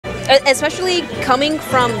especially coming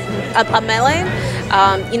from a melee,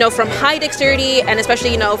 you know, from high dexterity, and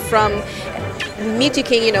especially, you know, from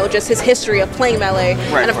Mew2king, you know, just his history of playing melee,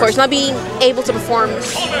 and of course not being able to perform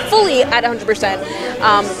fully at 100%.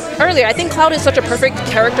 Earlier, I think Cloud is such a perfect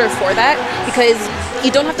character for that, because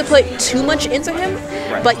you don't have to put too much into him,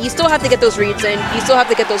 but you still have to get those reads in, you still have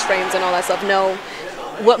to get those frames and all that stuff, know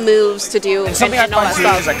what moves to do, and something and all that too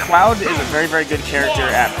stuff. Is that Cloud is a very, very good character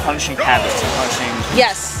at punishing habits and punishing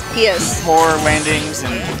he is. poor landings,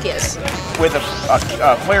 and he is. With a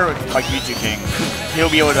player like Mew2king, he'll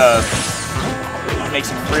be able to make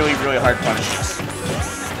some really, really hard punishes.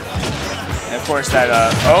 And of course that,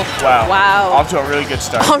 oh, wow. Wow. Off to a really good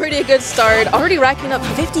start. Already a good start. Already racking up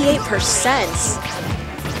 58%.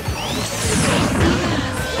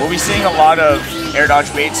 We'll be seeing a lot of air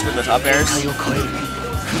dodge baits with those up airs.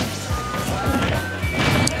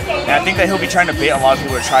 And I think that he'll be trying to bait a lot of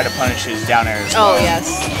people to try to punish his down air as well. Oh,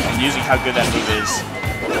 yes. And using how good that move is.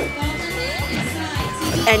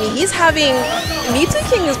 And he's having,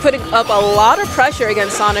 Mew2king is putting up a lot of pressure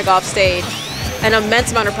against Sonic off stage, an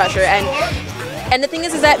immense amount of pressure. And the thing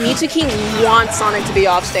is that Mew2king wants Sonic to be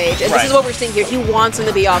off stage, and this is what we're seeing here. He wants him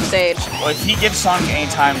to be off stage. Well, if he gives Sonic any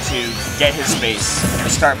time to get his space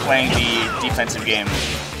and start playing the defensive game,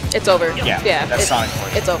 it's over. Yeah, that's Sonic for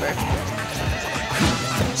you. It's over.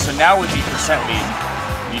 So now with the percent lead,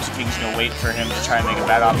 Mew2king's gonna wait for him to try and make a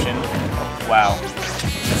bad option. Wow.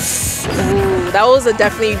 Ooh, that was a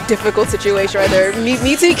definitely difficult situation right there.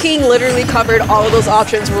 Mew2king literally covered all of those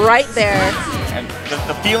options right there. And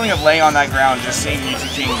the feeling of laying on that ground, just seeing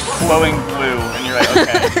Mew2king glowing blue, and you're like,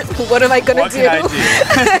 okay. What am I gonna do? What can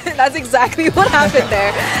I do? That's exactly what happened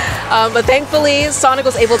there. But thankfully, Sonic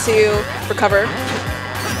was able to recover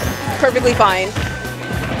perfectly fine.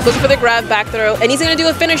 Goes for the grab, back throw, and he's gonna do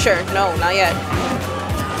a finisher. No, not yet.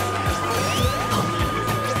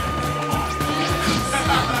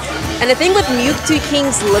 And the thing with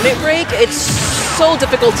Mew2king's limit break, it's so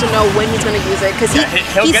difficult to know when he's going to use it, because he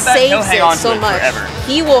saves it so much. Forever.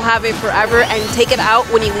 He will have it forever and take it out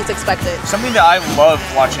when he least expects it. Something that I love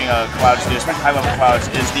watching Clouds do, especially high-level Clouds,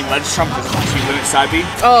 is the ledge trump with the limit side B.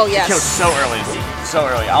 Oh, yes. It kills so early. So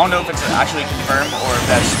early. I don't know if it's actually confirmed or if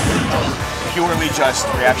that's purely just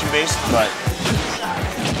reaction-based, but...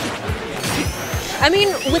 I mean,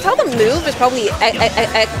 with how the move is probably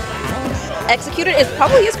executed, it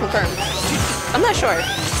probably is confirmed. I'm not sure.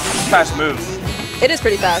 Fast move. It is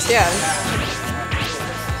pretty fast, yeah.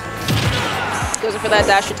 Goes in for that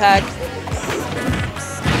dash attack.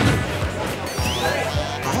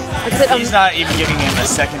 He's not even giving him a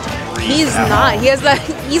second to breathe. He's not. He has that.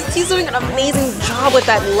 He's doing an amazing job with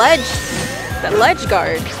that ledge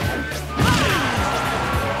guard.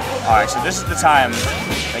 All right, so this is the time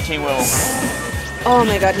that King will. Oh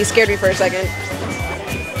my God, he scared me for a second.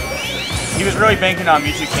 He was really banking on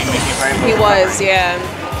Mew2king making it very He was, yeah.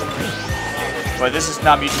 But this is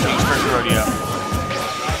not Mew2king's first rodeo.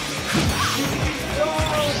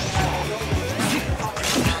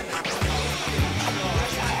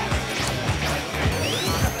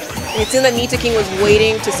 It seemed that Mew2king was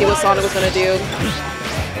waiting to see what Sonic was going to do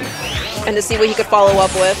and to see what he could follow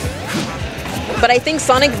up with. But I think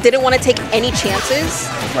Sonic didn't want to take any chances.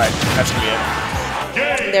 Right, that's going to be it.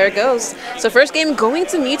 There it goes. So first game going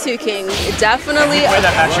to Mew2king. Definitely. He played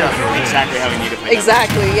that matchup exactly how he needed to play.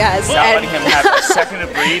 Exactly, yes. Without letting him have a second to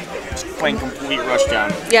breathe, just playing complete rush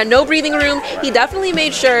down. Yeah, no breathing room. He definitely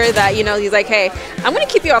made sure that, you know, he's like, hey, I'm going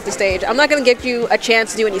to keep you off the stage. I'm not going to give you a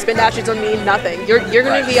chance to do any spin dashes on me, nothing. You're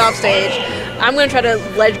going to be off stage. I'm going to try to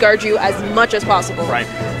ledge guard you as much as possible. Right.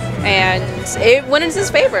 And it went in his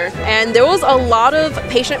favor. And there was a lot of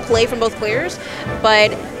patient play from both players,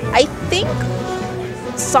 but I think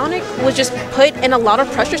Sonic was just put in a lot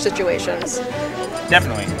of pressure situations.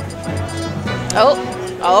 Definitely.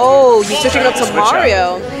 Oh, he's switching up to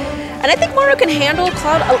Mario. And I think Mario can handle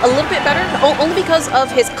Cloud a little bit better, only because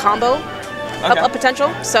of his combo of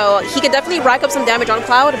potential. So he could definitely rack up some damage on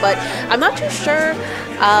Cloud, but I'm not too sure.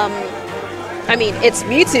 I mean, it's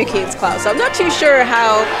Mew2king's Cloud, so I'm not too sure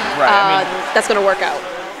how that's going to work out.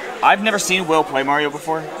 I've never seen Will play Mario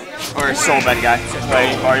before, or SolBadGuy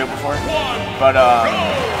play Mario before, but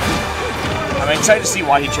I'm excited to see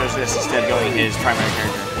why he chose this instead of going his primary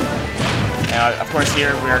character. And of course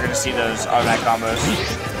here we are going to see those automatic combos.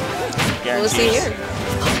 We'll see here.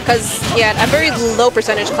 Because, yeah, at a very low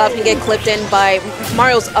percentage, Cloud can get clipped in by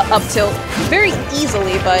Mario's up tilt very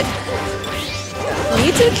easily, but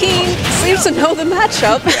Mew2king seems to know the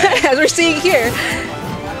matchup, as we're seeing here.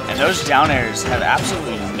 And those down airs have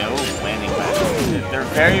absolutely no landing match. They're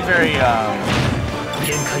very, very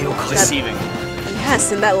deceiving.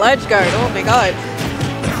 Yes, and that ledge guard, oh my God.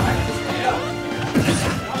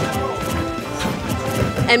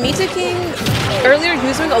 And Mew2king, earlier he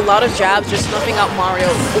was doing a lot of jabs, just snuffing out Mario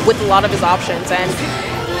with a lot of his options, and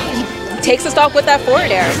he takes the stock with that forward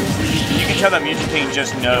air. You can tell that Mew2king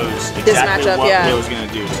just knows exactly this matchup, what Will's going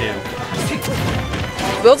to do, too.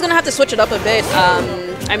 Will's going to have to switch it up a bit.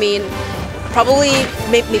 I mean, probably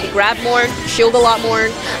maybe grab more, shield a lot more.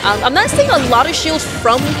 I'm not seeing a lot of shields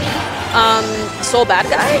from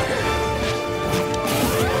SolBadGuy.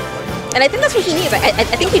 And I think that's what he needs.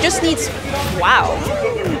 I think he just needs wow.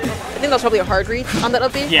 I think that was probably a hard read on that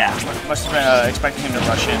upbeat. Yeah, must have been expecting him to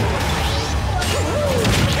rush in.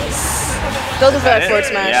 Goes with that forward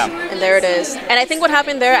smash, yeah. And there it is. And I think what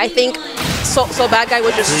happened there, I think SolBadGuy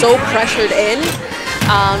was just so pressured in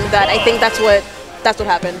that I think that's what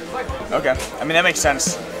happened. Okay, I mean that makes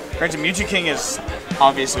sense. Granted, Mew2king is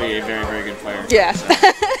obviously a very, very good player. Yeah.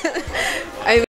 I mean,